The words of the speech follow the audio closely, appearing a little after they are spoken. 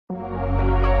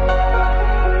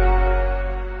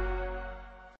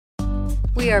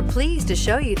We are pleased to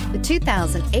show you the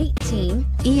 2018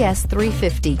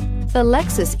 ES350. The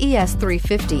Lexus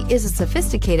ES350 is a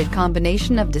sophisticated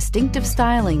combination of distinctive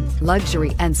styling,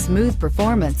 luxury, and smooth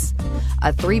performance.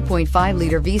 A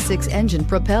 3.5-liter V6 engine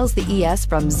propels the ES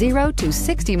from 0 to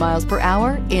 60 miles per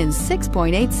hour in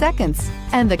 6.8 seconds.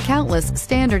 And the countless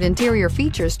standard interior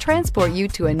features transport you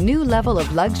to a new level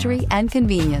of luxury and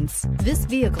convenience. This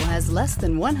vehicle has less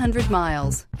than 100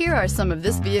 miles. Here are some of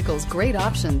this vehicle's great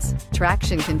options: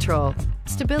 traction control,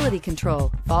 stability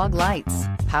control, fog lights,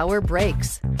 power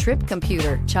brakes, trip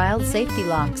computer, child safety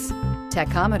locks,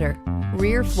 tachometer,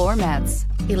 rear floor mats,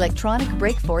 electronic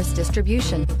brake force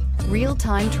distribution,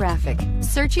 real-time traffic.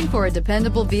 Searching for a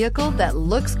dependable vehicle that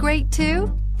looks great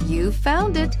too? You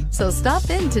found it, so stop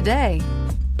in today.